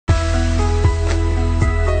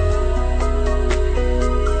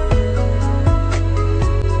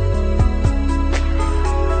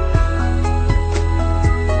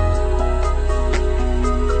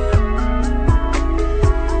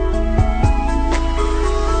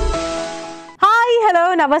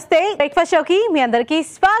నమస్తే బ్రేక్ఫాస్ట్ షోకి మీ అందరికీ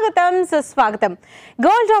స్వాగతం సుస్వాగతం.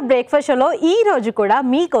 గోల్డ్ డ్రాప్ బ్రేక్ఫాస్ట్ షోలో ఈ రోజు కూడా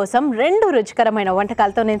మీకోసం రెండు రుచికరమైన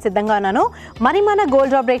వంటకాలతో నేను సిద్ధంగా ఉన్నాను. మన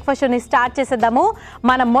గోల్డ్ డ్రాప్ బ్రేక్ఫాస్ట్ షోని స్టార్ట్ చేసేద్దాము.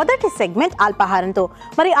 మన మొదటి సెగ్మెంట్ అల్పాహారంతో.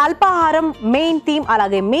 మరి అల్పాహారం మెయిన్ థీమ్,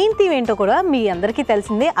 అలాగే మెయిన్ థీమ్ ఏంటో కూడా మీ అందరికీ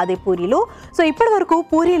తెలిసిందే, అదే పూరీలు. సో ఇప్పటి వరకు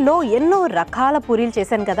పూరీల్లో ఎన్నో రకాల పూరీలు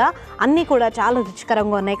చేశాను కదా, అన్నీ కూడా చాలా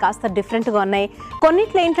రుచికరంగా ఉన్నాయి, కాస్త డిఫరెంట్గా ఉన్నాయి.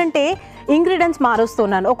 కొన్నిట్లో ఏంటంటే ఇంగ్రీడియంట్స్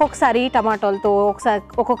మారుస్తున్నాను, ఒక్కొక్కసారి టమాటోలతో,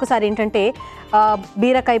 ఒక్కొక్కసారి ఏంటంటే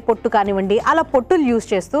బీరకాయ పొట్టు కానివ్వండి, అలా పొట్టులు యూజ్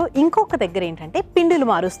చేస్తూ, ఇంకొక దగ్గర ఏంటంటే పిండిలు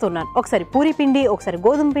మారుస్తున్నాను. ఒకసారి పూరి పిండి, ఒకసారి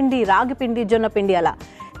గోధుమ పిండి, రాగి పిండి, జొన్న పిండి అలా.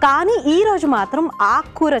 కానీ ఈరోజు మాత్రం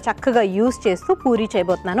ఆకుకూర చక్కగా యూజ్ చేస్తూ పూరి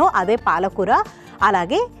చేయబోతున్నాను, అదే పాలకూర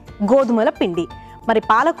అలాగే గోధుమల పిండి. మరి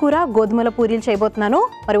పాలకూర గోధుమల పూరీలు చేయబోతున్నాను.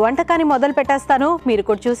 మరి వంటకాన్ని మొదలు పెట్టేస్తాను, మీరు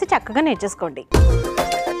కూడా చూసి చక్కగా నేర్చేసుకోండి.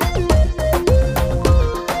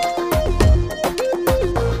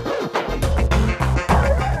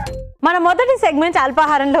 మన మొదటి సెగ్మెంట్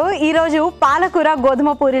అల్పాహారంలో ఈరోజు పాలకూర గోధుమ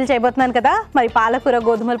పూరీలు చేయబోతున్నాను కదా. మరి పాలకూర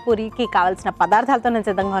గోధుమల పూరీకి కావాల్సిన పదార్థాలతో నేను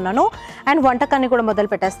సిద్ధంగా ఉన్నాను. అండ్ వంటకాన్ని కూడా మొదలు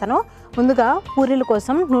పెట్టేస్తాను. ముందుగా పూరీల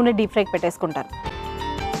కోసం నూనె డీప్ ఫ్రైకి పెట్టేసుకుంటాను.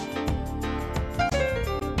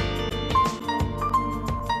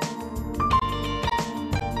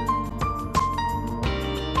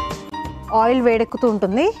 ఆయిల్ వేడెక్కుతూ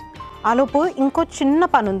ఉంటుంది. ఆలోపు ఇంకో చిన్న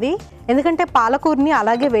పని ఉంది, ఎందుకంటే పాలకూరని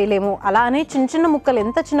అలాగే వేయలేము. అలా అని చిన్న చిన్న ముక్కలు,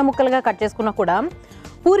 ఎంత చిన్న ముక్కలుగా కట్ చేసుకున్నా కూడా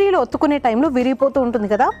పూరీలు ఒత్తుకునే టైంలో విరిగిపోతూ ఉంటుంది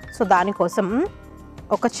కదా. సో దానికోసం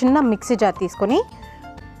ఒక చిన్న మిక్సీ జార్ తీసుకొని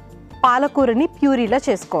పాలకూరని ప్యూరీలా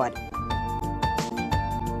చేసుకోవాలి.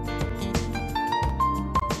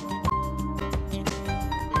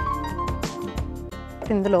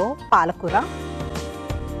 ఇందులో పాలకూర,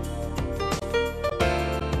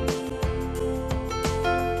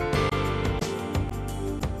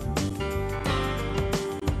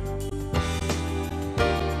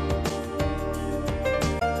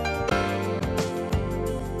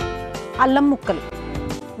 అల్లం ముక్కలు,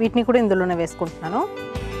 వీటిని కూడా ఇందులోనే వేసుకుంటున్నాను.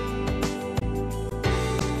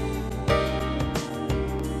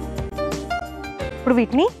 ఇప్పుడు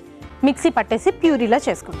వీటిని మిక్సీ పట్టేసి ప్యూరీలా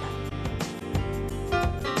చేసుకుంటాను.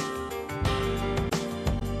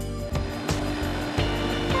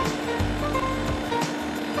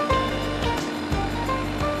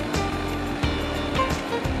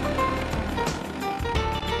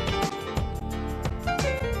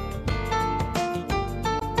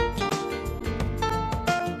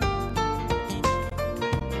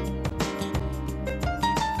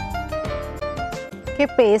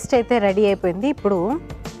 పేస్ట్ అయితే రెడీ అయిపోయింది. ఇప్పుడు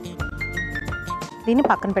దీన్ని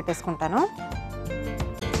పక్కన పెట్టేసుకుంటాను.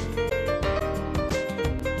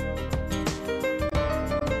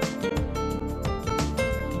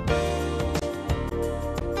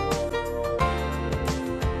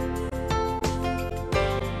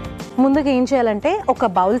 ముందుగా ఏం చేయాలంటే ఒక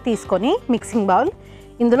బౌల్ తీసుకొని, మిక్సింగ్ బౌల్,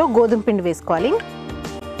 ఇందులో గోధుమ పిండి వేసుకోవాలి.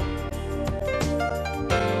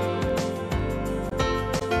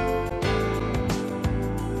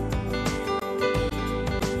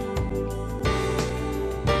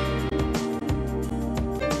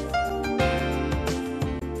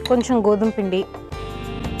 కొంచెం గోధుమ పిండి,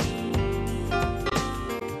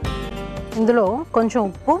 ఇందులో కొంచెం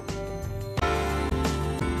ఉప్పు,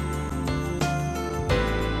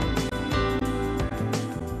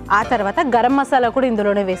 ఆ తర్వాత గరం మసాలా కూడా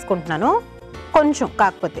ఇందులోనే వేసుకుంటున్నాను. కొంచెం,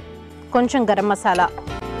 కాకపోతే కొంచెం గరం మసాలా,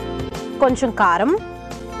 కొంచెం కారం,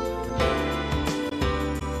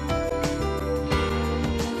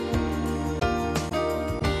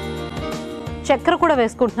 చక్కెర కూడా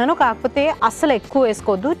వేసుకుంటున్నాను, కాకపోతే అస్సలు ఎక్కువ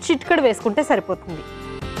వేసుకోవద్దు, చిటికెడు వేసుకుంటే సరిపోతుంది.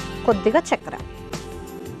 కొద్దిగా చక్కెర,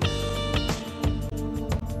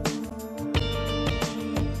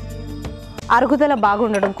 అరుగుదల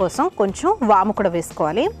బాగుండడం కోసం కొంచెం వాము కూడా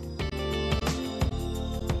వేసుకోవాలి.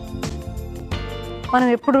 మనం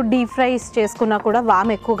ఎప్పుడు డీప్ ఫ్రైస్ చేసుకున్నా కూడా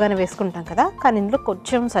వాము ఎక్కువగానే వేసుకుంటాం కదా, కానీ ఇందులో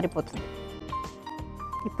కొంచెం సరిపోతుంది.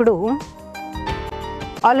 ఇప్పుడు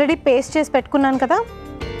ఆల్రెడీ పేస్ట్ చేసి పెట్టుకున్నాను కదా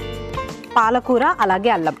పాలకూర అలాగే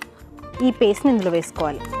అల్లం, ఈ పేస్ట్ని ఇందులో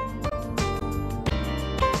వేసుకోవాలి.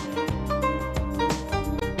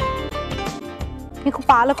 మీకు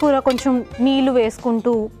పాలకూర కొంచెం నీళ్ళు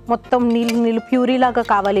వేసుకుంటూ మొత్తం నీళ్ళు ప్యూరీలాగా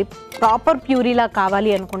కావాలి, ప్రాపర్ ప్యూరీలా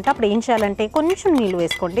కావాలి అనుకుంటే అప్పుడు ఏం చేయాలంటే కొంచెం నీళ్ళు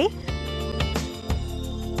వేసుకోండి.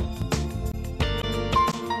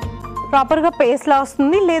 ప్రాపర్గా పేస్ట్లా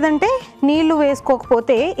వస్తుంది. లేదంటే నీళ్ళు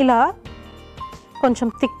వేసుకోకపోతే ఇలా కొంచెం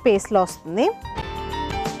థిక్ పేస్ట్లా వస్తుంది.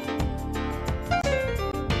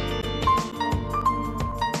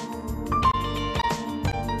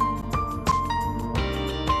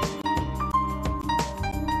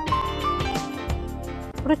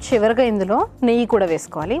 ఇప్పుడు చివరిగా ఇందులో నెయ్యి కూడా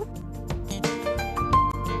వేసుకోవాలి.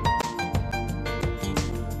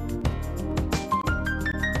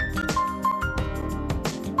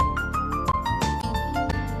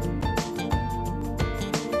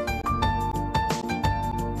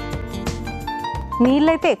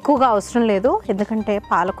 నీళ్ళైతే ఎక్కువగా అవసరం లేదు, ఎందుకంటే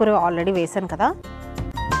పాలకూర ఆల్రెడీ వేసాను కదా.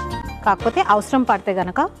 కాకపోతే అవసరం పడితే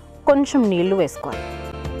కనుక కొంచెం నీళ్లు వేసుకోవాలి.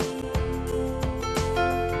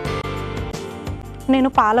 నేను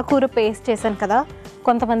పాలకూర పేస్ట్ చేశాను కదా,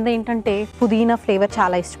 కొంతమంది ఏంటంటే పుదీనా ఫ్లేవర్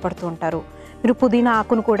చాలా ఇష్టపడుతూ ఉంటారు. మీరు పుదీనా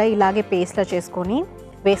ఆకును కూడా ఇలాగే పేస్ట్లో చేసుకొని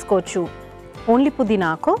వేసుకోవచ్చు. ఓన్లీ పుదీనా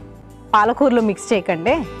ఆకు, పాలకూరలో మిక్స్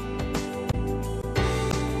చేయకండి.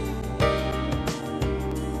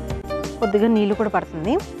 కొద్దిగా నీళ్ళు కూడా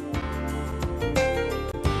పడుతుంది.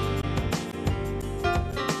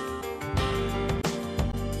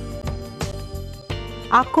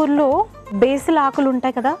 ఆకుకూరలో బేసిల్ ఆకులు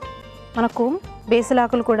ఉంటాయి కదా, మనకు బేసిల్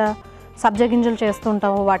ఆకులు కూడా సబ్జా గింజలు చేస్తూ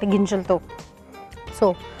ఉంటాము వాటి గింజలతో. సో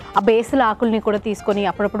ఆ బేసిల్ ఆకుల్ని కూడా తీసుకొని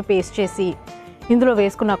అప్పుడప్పుడు పేస్ట్ చేసి ఇందులో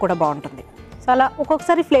వేసుకున్నా కూడా బాగుంటుంది. సో అలా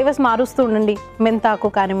ఒక్కొక్కసారి ఫ్లేవర్స్ మారుస్తూ ఉండండి.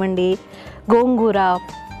 మెంతాకు కానివ్వండి, గోంగూర,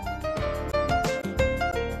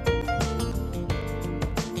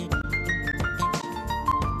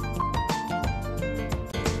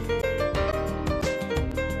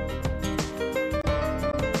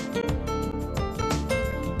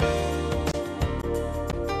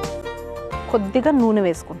 కొద్దిగా నూనె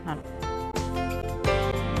వేసుకుంటున్నాను.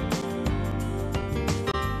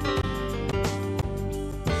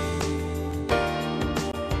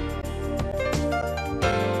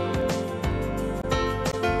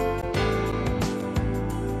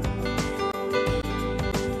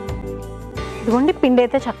 ఇదిగోండి పిండి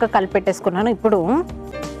అయితే చక్కగా కలిపెట్టేసుకున్నాను. ఇప్పుడు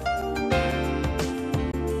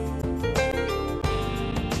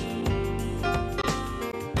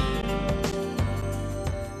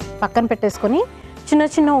పక్కన పెట్టేసుకొని చిన్న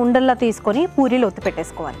చిన్న ఉండల్లా తీసుకొని పూరీలు ఒత్తి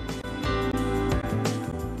పెట్టేసుకోవాలి.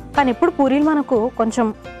 కానీ ఇప్పుడు పూరీలు మనకు కొంచెం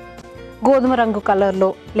గోధుమ రంగు కలర్లో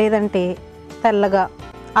లేదంటే తెల్లగా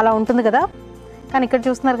అలా ఉంటుంది కదా. కానీ ఇక్కడ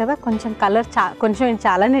చూస్తున్నారు కదా, కొంచెం కలర్ కొంచెం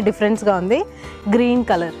చాలానే డిఫరెన్స్గా ఉంది, గ్రీన్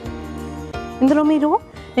కలర్. ఇందులో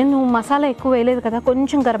నేను మసాలా ఎక్కువ వేయలేదు కదా,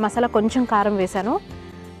 కొంచెం గరం మసాలా, కొంచెం కారం వేశాను.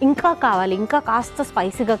 ఇంకా కావాలి, ఇంకా కాస్త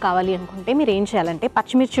స్పైసీగా కావాలి అనుకుంటే మీరు ఏం చేయాలంటే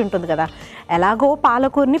పచ్చిమిర్చి ఉంటుంది కదా, ఎలాగో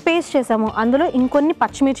పాలకూరని పేస్ట్ చేసాము, అందులో ఇంకొన్ని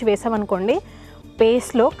పచ్చిమిర్చి వేసామనుకోండి,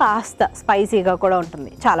 పేస్ట్లో కాస్త స్పైసీగా కూడా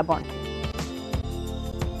ఉంటుంది, చాలా బాగుంటుంది.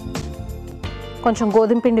 కొంచెం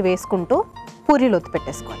గోధుమ పిండి వేసుకుంటూ పూరీలు ఒత్తి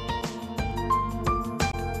పెట్టేసుకోవాలి.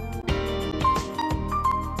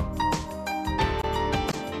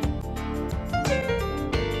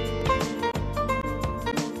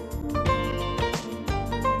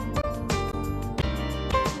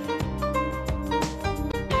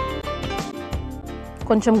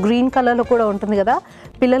 కొంచెం గ్రీన్ కలర్లో కూడా ఉంటుంది కదా,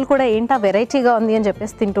 పిల్లలు కూడా ఏంటా వెరైటీగా ఉంది అని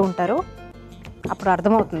చెప్పేసి తింటూ ఉంటారు. అప్పుడు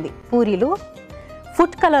అర్థమవుతుంది పూరీలు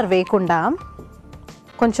ఫుడ్ కలర్ వేయకుండా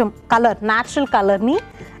కొంచెం కలర్, న్యాచురల్ కలర్ని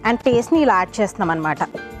అండ్ టేస్ట్ని ఇలా యాడ్ చేస్తున్నాం అన్నమాట.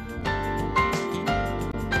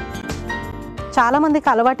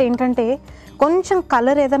 చాలామందికి అలవాటు ఏంటంటే కొంచెం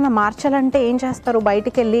కలర్ ఏదైనా మార్చాలంటే ఏం చేస్తారు,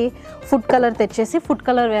 బయటికి వెళ్ళి ఫుడ్ కలర్ తెచ్చేసి ఫుడ్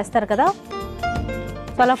కలర్ వేస్తారు కదా.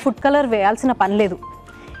 సో అలా ఫుడ్ కలర్ వేయాల్సిన పని లేదు.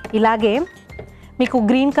 ఇలాగే మీకు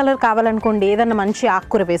గ్రీన్ కలర్ కావాలనుకోండి, ఏదన్నా మంచి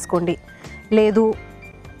ఆకుకూర వేసుకోండి. లేదు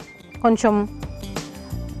కొంచెం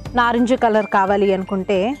నారింజ కలర్ కావాలి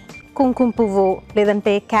అనుకుంటే కుంకుమ పువ్వు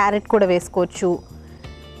లేదంటే క్యారెట్ కూడా వేసుకోవచ్చు.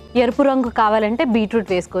 ఎరుపు రంగు కావాలంటే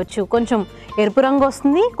బీట్రూట్ వేసుకోవచ్చు. కొంచెం ఎరుపు రంగు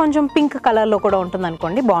వస్తుంది, కొంచెం పింక్ కలర్లో కూడా ఉంటుంది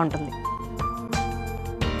అనుకోండి, బాగుంటుంది.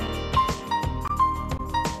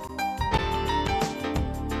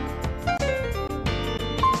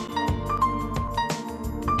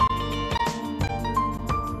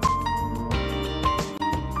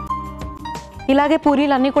 ఇలాగే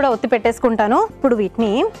పూరీలు అన్నీ కూడా ఒత్తి పెట్టేసుకుంటాను. ఇప్పుడు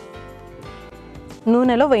వీటిని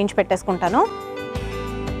నూనెలో వేయించి పెట్టేసుకుంటాను.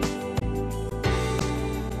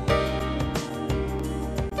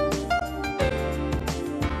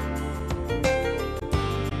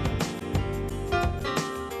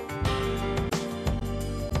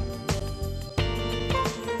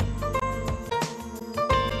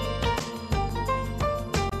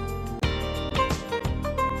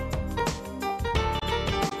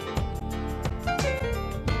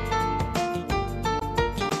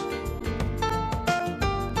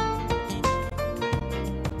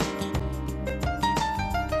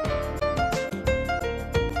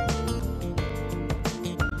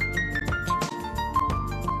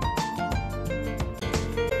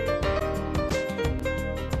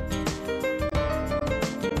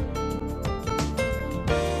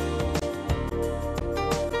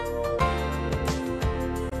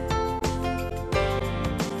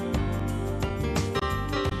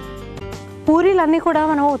 పూరీలన్నీ కూడా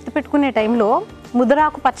మనం ఒత్తి పెట్టుకునే టైంలో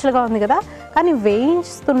ముదరాకు పచ్చలుగా ఉంది కదా, కానీ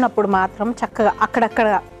వేయిస్తున్నప్పుడు మాత్రం చక్కగా అక్కడక్కడ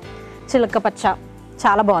చిలక పచ్చ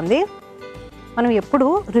చాలా బాగుంది. మనం ఎప్పుడు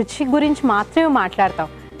రుచి గురించి మాత్రమే మాట్లాడతాం,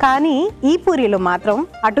 కానీ ఈ పూరీలో మాత్రం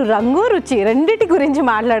అటు రంగు రుచి రెండిటి గురించి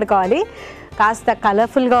మాట్లాడుకోవాలి. కాస్త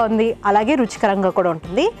కలర్ఫుల్గా ఉంది, అలాగే రుచికరంగా కూడా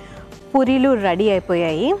ఉంటుంది. పూరీలు రెడీ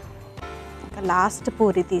అయిపోయాయి. లాస్ట్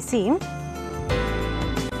పూరి తీసి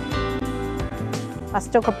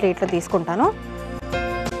ఫస్ట్ ఒక ప్లేట్లో తీసుకుంటాను,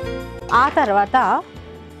 ఆ తర్వాత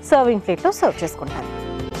సర్వింగ్ ప్లేట్లో సర్వ్ చేసుకుంటాను.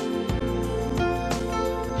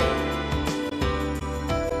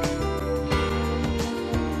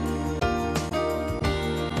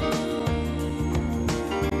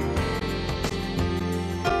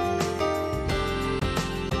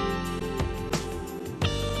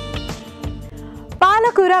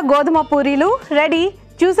 పాలకూర గోధుమ పూరీలు రెడీ.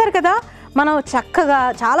 చూసారు కదా, మనం చక్కగా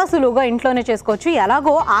చాలా సులువుగా ఇంట్లోనే చేసుకోవచ్చు.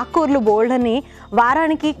 ఎలాగో ఆకుకూరలు బోల్డ్ అని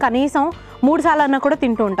వారానికి కనీసం 3 సార్లు అన్నా కూడా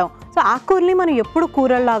తింటూ ఉంటాం. సో ఆకుకూరని మనం ఎప్పుడు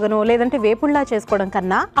కూరల్లాగానో లేదంటే వేపుల్లా చేసుకోవడం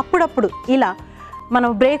కన్నా అప్పుడప్పుడు ఇలా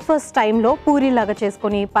మనం బ్రేక్ఫాస్ట్ టైంలో పూరీలాగా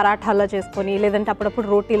చేసుకొని, పరాఠాలా చేసుకొని, లేదంటే అప్పుడప్పుడు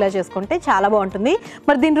రోటీలా చేసుకుంటే చాలా బాగుంటుంది.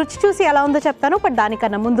 మరి దీని రుచి చూసి ఎలా ఉందో చెప్తాను. బట్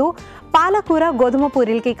దానికన్నా ముందు పాలకూర గోధుమ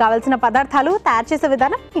పూరీలకి కావాల్సిన పదార్థాలు, తయారు చేసే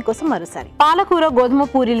విధానం మీకోసం మరోసారి. పాలకూర గోధుమ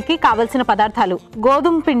పూరీలకి కావాల్సిన పదార్థాలు: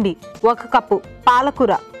 గోధుమ పిండి 1 కప్పు,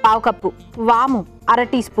 పాలకూర 1/2 కప్పు, వాము 1/2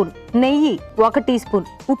 టీ స్పూన్, నెయ్యి 1 టీ స్పూన్,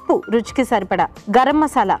 ఉప్పు రుచికి సరిపడా, గరం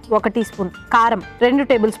మసాలా 1 టీ స్పూన్, కారం 2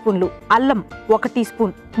 టేబుల్ స్పూన్లు, అల్లం 1 టీ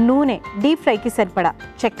స్పూన్, నూనె, డీప్ ఫ్రైకి సరిపడా,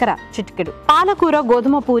 చక్కెర చిటికెడు. పాలకూర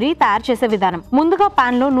గోధుమ పూరి తయారు చేసే విధానం: ముందుగా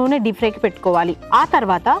పాన్ లో నూనె డీప్ ఫ్రైకి పెట్టుకోవాలి. ఆ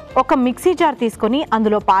తర్వాత ఒక మిక్సీ జార్ తీసుకొని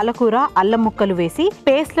అందులో పాలకూర, అల్లం ముక్కలు వేసి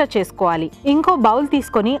పేస్ట్ లా చేసుకోవాలి. ఇంకో బౌల్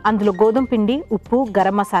తీసుకొని అందులో గోధుమ పిండి, ఉప్పు,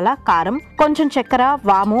 గరం మసాలా, కారం, కొంచెం చక్కెర,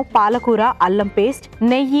 వాము, పాలకూర, అల్లం పేస్ట్,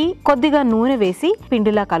 నెయ్యి, కొద్దిగా నూనె వేసి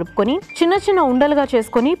పిండిలా కలుపుకొని చిన్న చిన్న ఉండలుగా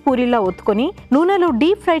చేసుకొని పూరీలా ఒత్తుకొని నూనెలో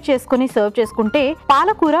డీప్ ఫ్రై చేసుకొని సర్వ్ చేసుకుంటే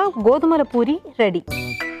పాలకూర గోధుమల పూరి రెడీ.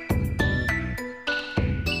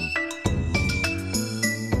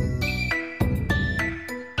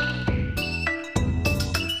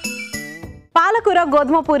 పాలకూర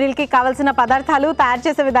గోధుమ పూరీలకి కావాల్సిన పదార్థాలు, తయారు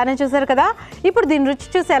చేసే విధానం చూసారు కదా. ఇప్పుడు దీని రుచి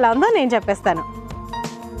చూసి ఎలా ఉందో నేను చెప్పేస్తాను.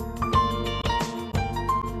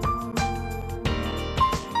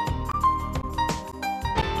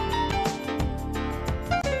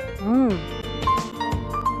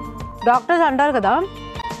 డాక్టర్స్ అంటారు కదా,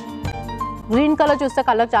 గ్రీన్ కలర్ చూస్తే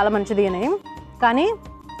కళ్ళకి చాలా మంచిది అని, కానీ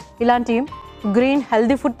ఇలాంటి గ్రీన్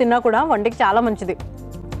హెల్దీ ఫుడ్ తిన్నా కూడా వంటికి చాలా మంచిది.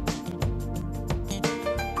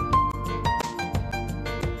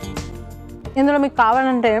 ఇందులో మీకు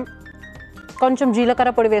కావాలంటే కొంచెం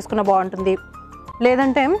జీలకర్ర పొడి వేసుకున్న బాగుంటుంది,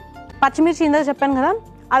 లేదంటే పచ్చిమిర్చి ఇందాక చెప్పాను కదా,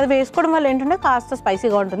 అది వేసుకోవడం వల్ల ఏంటంటే కాస్త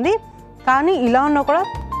స్పైసీగా ఉంటుంది. కానీ ఇలా ఉన్నా కూడా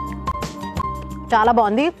చాలా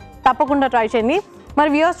బాగుంది, తప్పకుండా ట్రై చేయండి. మరి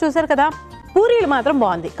వ్యూవర్స్ చూసారు కదా, పూరీలు మాత్రం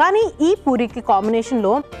బాగుంది. కానీ ఈ పూరీకి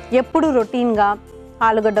కాంబినేషన్లో ఎప్పుడు రొటీన్గా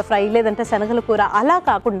ఆలుగడ్డ ఫ్రై లేదంటే శనగల కూర అలా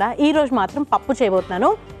కాకుండా ఈరోజు మాత్రం పప్పు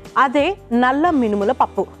చేయబోతున్నాను. అదే నల్ల మినుముల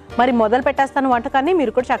పప్పు. మరి మొదలు పెట్టేస్తాను వంటకాన్ని,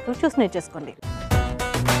 మీరు కూడా చక్కగా చూసి నేర్చేసుకోండి.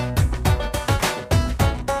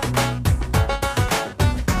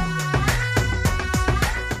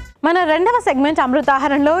 మన రెండవ సెగ్మెంట్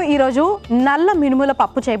అమృతాహారంలో ఈరోజు నల్ల మినుముల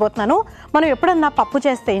పప్పు చేయబోతున్నాను. మనం ఎప్పుడన్నా పప్పు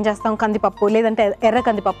చేస్తే ఏం చేస్తాం, కందిపప్పు లేదంటే ఎర్ర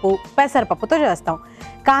కందిపప్పు, పెసరపప్పుతో చేస్తాం.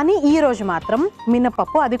 కానీ ఈరోజు మాత్రం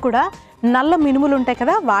మినపప్పు, అది కూడా నల్ల మినుములు ఉంటాయి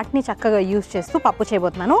కదా, వాటిని చక్కగా యూజ్ చేస్తూ పప్పు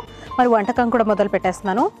చేయబోతున్నాను. మరి వంటకం కూడా మొదలు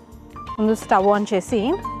పెట్టేస్తున్నాను. ముందు స్టవ్ ఆన్ చేసి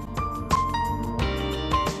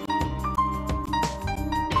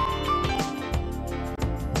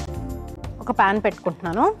ఒక ప్యాన్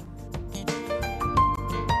పెట్టుకుంటున్నాను.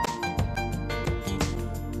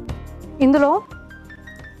 ఇందులో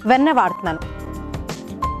వెన్న వాడుతున్నాను.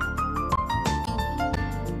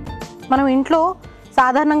 మనం ఇంట్లో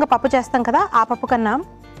సాధారణంగా పప్పు చేస్తాం కదా, ఆ పప్పు కన్నా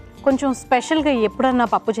కొంచెం స్పెషల్గా ఎప్పుడన్నా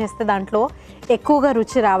పప్పు చేస్తే దాంట్లో ఎక్కువగా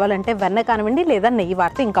రుచి రావాలంటే వెన్న కానివ్వండి లేదా నెయ్యి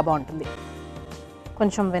వాడితే ఇంకా బాగుంటుంది.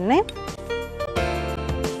 కొంచెం వెన్న,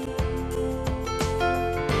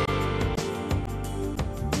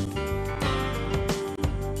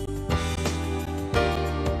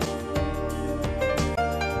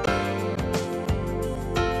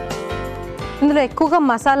 ఇందులో ఎక్కువగా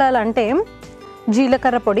మసాలాలు అంటే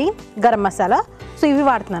జీలకర్ర పొడి, గరం మసాలా, సో ఇవి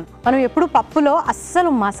వాడుతున్నాను. మనం ఎప్పుడు పప్పులో అస్సలు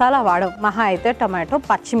మసాలా వాడం, మహా అయితే టమాటో,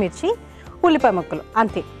 పచ్చిమిర్చి, ఉల్లిపాయ ముక్కలు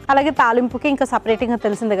అంతే. అలాగే తాలింపుకి ఇంకా సపరేట్గా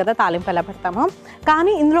తెలిసిందే కదా తాలింపు ఎలా పెడతామో,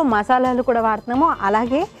 కానీ ఇందులో మసాలాలు కూడా వాడుతున్నాము.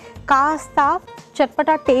 అలాగే కాస్త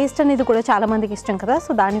చట్పటా టేస్ట్ అనేది కూడా చాలామందికి ఇష్టం కదా,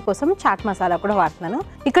 సో దానికోసం చాట్ మసాలా కూడా వాడుతున్నాను.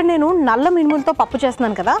 ఇక్కడ నేను నల్ల మినుములతో పప్పు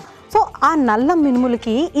చేస్తున్నాను కదా, సో ఆ నల్ల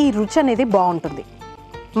మినుములకి ఈ రుచి అనేది బాగుంటుంది.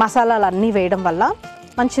 మసాలాలు అన్నీ వేయడం వల్ల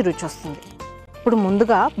మంచి రుచి వస్తుంది. ఇప్పుడు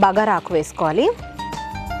ముందుగా బగారా ఆకు వేసుకోవాలి.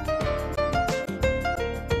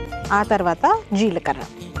 ఆ తర్వాత జీలకర్ర,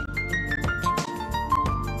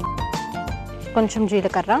 కొంచెం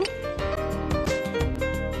జీలకర్ర,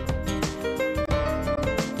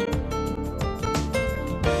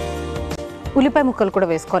 ఉల్లిపాయ ముక్కలు కూడా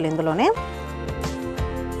వేసుకోవాలి ఇందులోనే.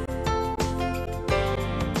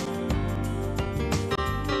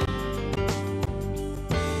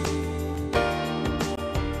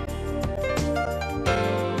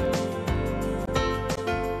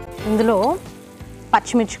 ఇందులో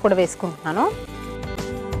పచ్చిమిర్చి కూడా వేసుకుంటున్నాను.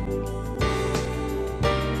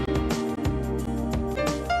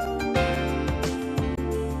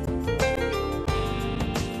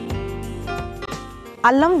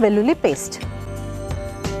 అల్లం వెల్లుల్లి పేస్ట్,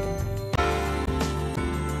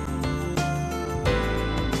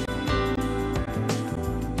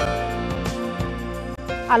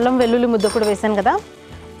 అల్లం వెల్లుల్లి ముద్ద కూడా వేసాను కదా.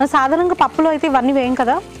 సాధారణంగా పప్పులో అయితే ఇవన్నీ వేయం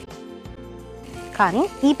కదా, కానీ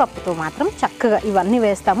ఈ పప్పుతో మాత్రం చక్కగా ఇవన్నీ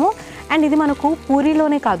వేస్తాము. అండ్ ఇది మనకు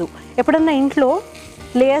పూరీలోనే కాదు, ఎప్పుడన్నా ఇంట్లో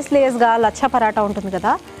లేయర్స్గా లచ్చా పరాటా ఉంటుంది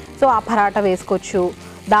కదా, సో ఆ పరాటా వేసుకోవచ్చు,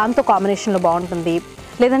 దాంతో కాంబినేషన్లో బాగుంటుంది.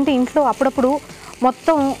 లేదంటే ఇంట్లో అప్పుడప్పుడు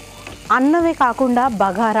మొత్తం అన్నమే కాకుండా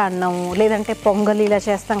బగారా అన్నం లేదంటే పొంగలి ఇలా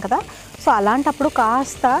చేస్తాం కదా, సో అలాంటప్పుడు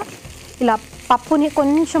కాస్త ఇలా పప్పుని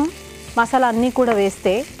కొంచెం మసాలా అన్నీ కూడా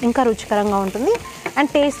వేస్తే ఇంకా రుచికరంగా ఉంటుంది.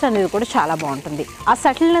 అండ్ టేస్ట్ అనేది కూడా చాలా బాగుంటుంది, ఆ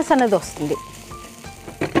సటిల్నెస్ అనేది వస్తుంది.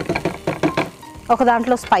 ఒక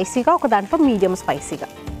దాంట్లో స్పైసీగా, ఒక దాంట్లో మీడియం స్పైసీగా.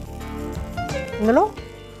 ఇందులో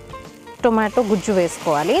టొమాటో గుజ్జు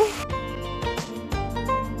వేసుకోవాలి.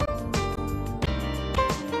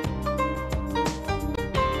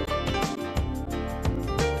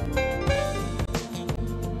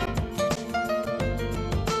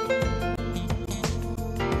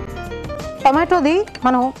 టొమాటోది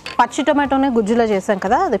మనం పచ్చి టొమాటోనే గుజ్జులో చేసాం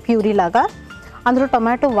కదా, అది ప్యూరీ లాగా, అందులో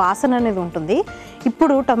టొమాటో వాసన అనేది ఉంటుంది.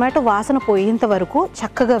 ఇప్పుడు టొమాటో వాసన పోయేంత వరకు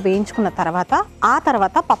చక్కగా వేయించుకున్న తర్వాత ఆ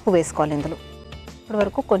తర్వాత పప్పు వేసుకోవాలి ఇందులో. ఇప్పటి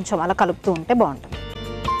వరకు కొంచెం అలా కలుపుతూ ఉంటే బాగుంటుంది.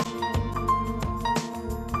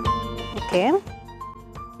 ఓకే,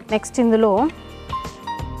 నెక్స్ట్ ఇందులో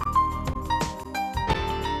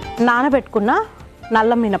నానబెట్టుకున్న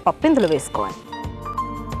నల్ల మినపప్పు ఇందులో వేసుకోవాలి.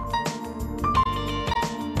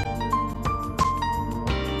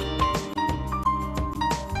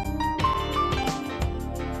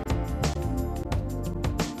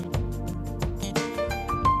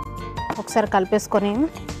 ఒకసారి కలిపేసుకొని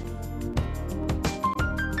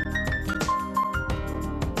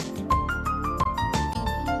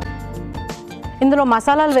ఇందులో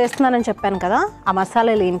మసాలాలు వేస్తున్నానని చెప్పాను కదా, ఆ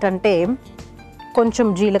మసాలాలు ఏంటంటే కొంచెం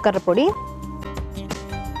జీలకర్ర పొడి,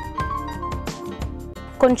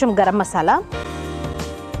 కొంచెం గరం మసాలా,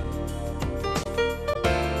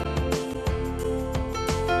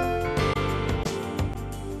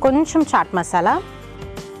 కొంచెం చాట్ మసాలా,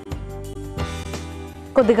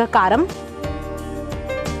 కొద్దిగా కారం,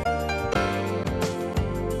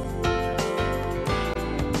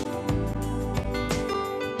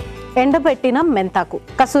 ఎండబెట్టిన మెంతాకు,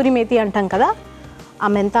 కసూరి మేతి అంటాం కదా, ఆ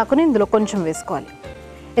మెంతాకుని ఇందులో కొంచెం వేసుకోవాలి.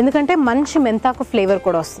 ఎందుకంటే మంచి మెంతాకు ఫ్లేవర్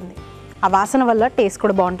కూడా వస్తుంది, ఆ వాసన వల్ల టేస్ట్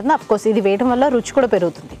కూడా బాగుంటుంది. అఫ్కోర్స్ ఇది వేయడం వల్ల రుచి కూడా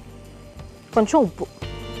పెరుగుతుంది. కొంచెం ఉప్పు,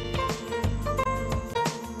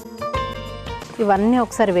 ఇవన్నీ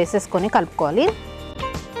ఒకసారి వేసేసుకొని కలుపుకోవాలి.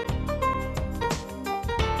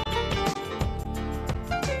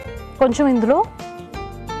 కొంచెం ఇందులో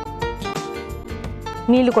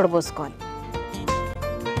నీళ్ళు కూడా పోసుకోవాలి,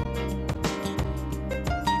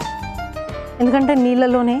 ఎందుకంటే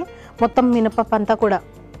నీళ్ళలోనే మొత్తం మినపప్పు అంతా కూడా,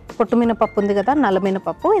 పొట్టు మినపప్పు ఉంది కదా, నల్ల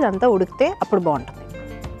మినపప్పు, ఇదంతా ఉడికితే అప్పుడు బాగుంటుంది.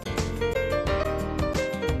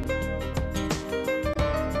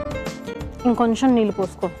 ఇంకొంచెం నీళ్ళు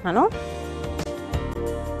పోసుకుంటున్నాను.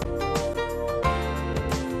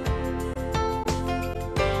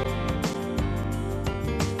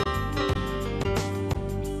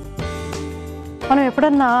 మనం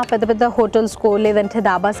ఎప్పుడన్నా పెద్ద పెద్ద హోటల్స్కో లేదంటే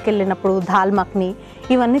దాబాస్కి వెళ్ళినప్పుడు దాల్ మఖ్ని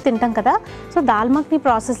ఇవన్నీ తింటాం కదా, సో దాల్ మఖ్ని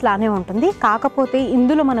ప్రాసెస్ లానే ఉంటుంది. కాకపోతే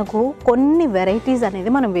ఇందులో మనకు కొన్ని వెరైటీస్ అనేది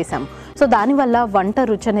మనం వేసాము, సో దానివల్ల వంట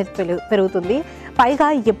రుచి అనేది పెరుగుతుంది. పైగా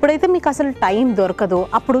ఎప్పుడైతే మీకు అసలు టైం దొరకదో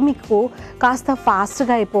అప్పుడు మీకు కాస్త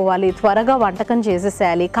ఫాస్ట్గా అయిపోవాలి, త్వరగా వంటకం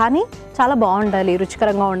చేసేసేయాలి, కానీ చాలా బాగుండాలి,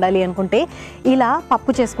 రుచికరంగా ఉండాలి అనుకుంటే ఇలా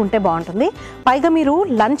పప్పు చేసుకుంటే బాగుంటుంది. పైగా మీరు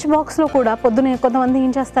లంచ్ బాక్స్లో కూడా పొద్దున్నే, కొంతమంది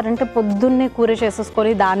ఏం చేస్తారంటే పొద్దున్నే కూర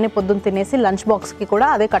చేసేసుకొని దాన్నే పొద్దున్న తినేసి లంచ్ బాక్స్కి కూడా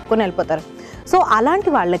అదే కట్టుకొని వెళ్ళిపోతారు. సో అలాంటి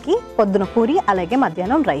వాళ్ళకి పొద్దున పూరి అలాగే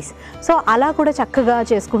మధ్యాహ్నం రైస్, సో అలా కూడా చక్కగా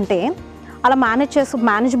చేసుకుంటే అలా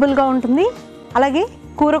మేనేజబుల్గా ఉంటుంది. అలాగే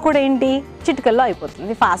కూర కూడా ఏంటి చిటికల్లో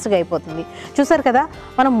అయిపోతుంది, ఫాస్ట్గా అయిపోతుంది. చూసారు కదా,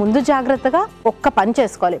 మనం ముందు జాగ్రత్తగా ఒక్క పని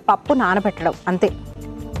చేసుకోవాలి, పప్పు నానబెట్టడం అంతే.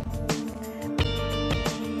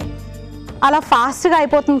 అలా ఫాస్ట్గా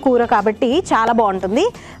అయిపోతుంది కూర కాబట్టి చాలా బాగుంటుంది.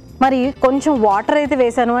 మరి కొంచెం వాటర్ అయితే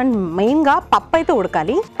వేసాను అండ్ మెయిన్గా పప్పు అయితే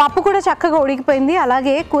ఉడకాలి. పప్పు కూడా చక్కగా ఉడికిపోయింది,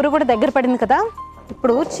 అలాగే కూర కూడా దగ్గర పడింది కదా.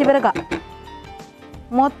 ఇప్పుడు చివరగా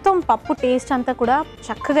మొత్తం పప్పు టేస్ట్ అంతా కూడా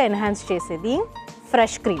చక్కగా ఎన్హాన్స్ చేసేది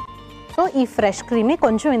ఫ్రెష్ క్రీమ్. సో ఈ ఫ్రెష్ క్రీమ్ని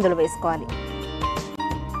కొంచెం ఇందులో వేసుకోవాలి.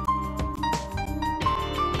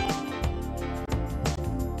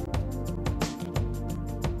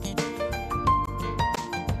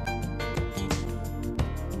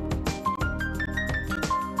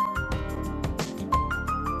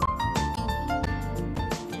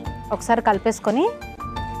 ఒకసారి కలిపేసుకొని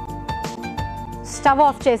స్టవ్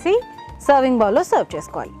ఆఫ్ చేసి సర్వింగ్ బౌల్లో సర్వ్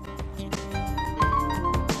చేసుకోవాలి.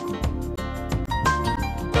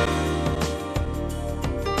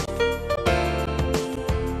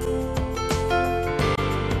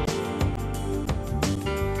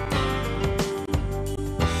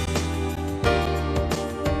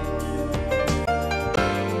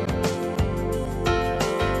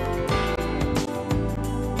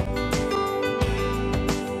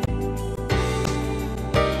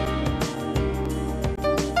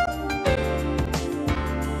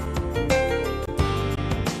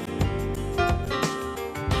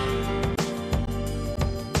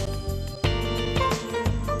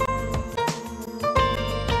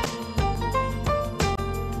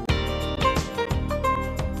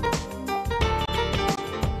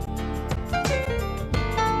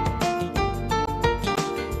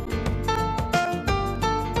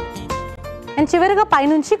 అండ్ చివరిగా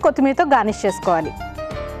పైనుంచి కొత్తిమీరతో గార్నిష్ చేసుకోవాలి.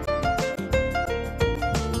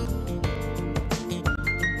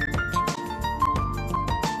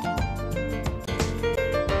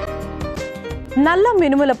 నల్ల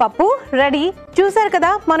మినుముల పప్పు రెడీ. చూసారు కదా,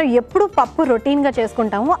 మనం ఎప్పుడు పప్పు రొటీన్గా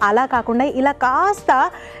చేసుకుంటాము, అలా కాకుండా ఇలా కాస్త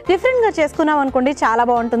డిఫరెంట్గా చేసుకున్నాం అనుకోండి, చాలా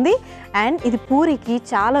బాగుంటుంది. అండ్ ఇది పూరికి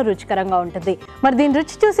చాలా రుచికరంగా ఉంటుంది. మరి దీని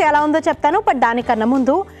రుచి చూసి ఎలా ఉందో చెప్తాను, బట్ దానికన్నా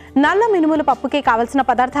ముందు నల్ల మినుముల పప్పుకి కావలసిన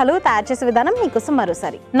పదార్థాలు, తయారు చేసే విధానం మీకోసం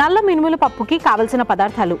మరోసారి. నల్ల మినుముల పప్పుకి కావలసిన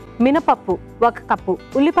పదార్థాలు: మినపప్పు 1 కప్పు,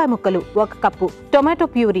 ఉల్లిపాయ ముక్కలు 1 కప్పు, టొమాటో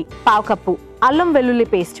ప్యూరీ 1/2 కప్పు, అల్లం వెల్లుల్లి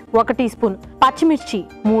పేస్ట్ 1 టీ స్పూన్, పచ్చిమిర్చి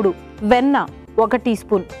 3, వెన్న 1 టీ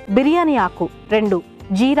స్పూన్, బిర్యానీ ఆకు 2,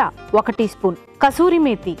 జీరా 1 టీ స్పూన్, కసూరి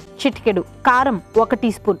మేతి చిటికెడు, కారం 1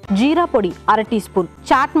 టీ స్పూన్, జీరా పొడి 1/2 టీ స్పూన్,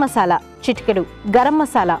 చాట్ మసాలా చిటికెడు, garam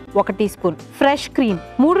masala 1 tea spoon, fresh cream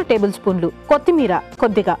 3 table స్పూన్లు, కొత్తిమీర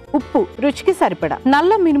కొద్దిగా, ఉప్పు రుచికి సరిపడా.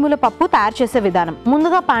 నల్ల మినుముల పప్పు తయారు చేసే విధానం: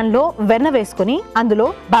 ముందుగా పాన్ లో వెన్న వేసుకుని అందులో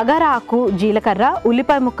బగారా ఆకు, జీలకర్ర,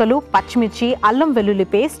 ఉల్లిపాయ ముక్కలు, పచ్చిమిర్చి, అల్లం వెల్లుల్లి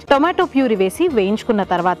పేస్ట్, టొమాటో ప్యూరీ వేసి వేయించుకున్న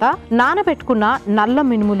తర్వాత నానబెట్టుకున్న నల్ల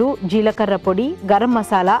మినుములు, జీలకర్ర పొడి, గరం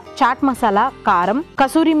మసాలా, చాట్ మసాలా, కారం,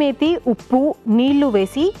 కసూరి మేతి, ఉప్పు, నీళ్లు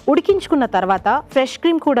వేసి ఉడికించుకున్న తర్వాత ఫ్రెష్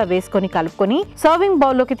క్రీమ్ కూడా వేసుకొని కలుపుకొని సర్వింగ్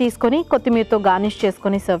బౌల్లోకి తీసుకొని కొత్తిమీరతో గార్నిష్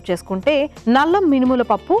చేసుకొని సర్వ్ చేసుకుంటే నల్ల మినుముల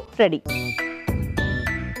పప్పు రెడీ.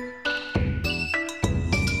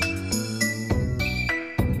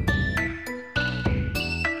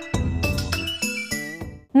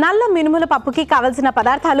 నల్ల మినుముల పప్పుకి కావలసిన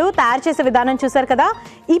పదార్థాలు, తయారు చేసే విధానం చూసారు కదా.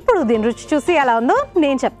 ఇప్పుడు దీని రుచి చూసి ఎలా ఉందో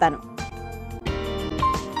నేను చెప్తాను.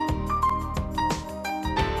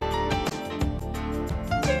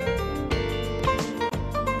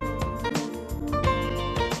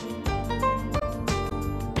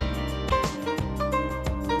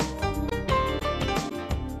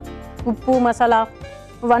 ఉప్పు, మసాలా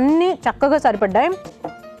ఇవన్నీ చక్కగా సరిపడ్డాయి.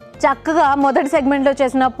 చక్కగా మొదటి సెగ్మెంట్లో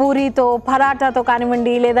చేసిన పూరీతో, పరాటాతో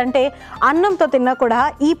కానివ్వండి, లేదంటే అన్నంతో తిన్నా కూడా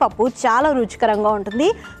ఈ పప్పు చాలా రుచికరంగా ఉంటుంది.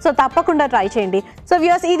 సో తప్పకుండా ట్రై చేయండి. సో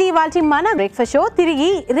వ్యూయర్స్, ఇది ఇవాల్టి మన బ్రేక్ఫాస్ట్ షో.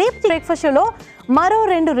 తిరిగి రేపు బ్రేక్ఫాస్ట్ షోలో మరో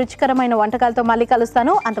 2 రుచికరమైన వంటకాలతో మళ్ళీ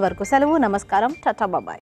కలుస్తాను. అంతవరకు సెలవు, నమస్కారం, టాటా, బాయ్.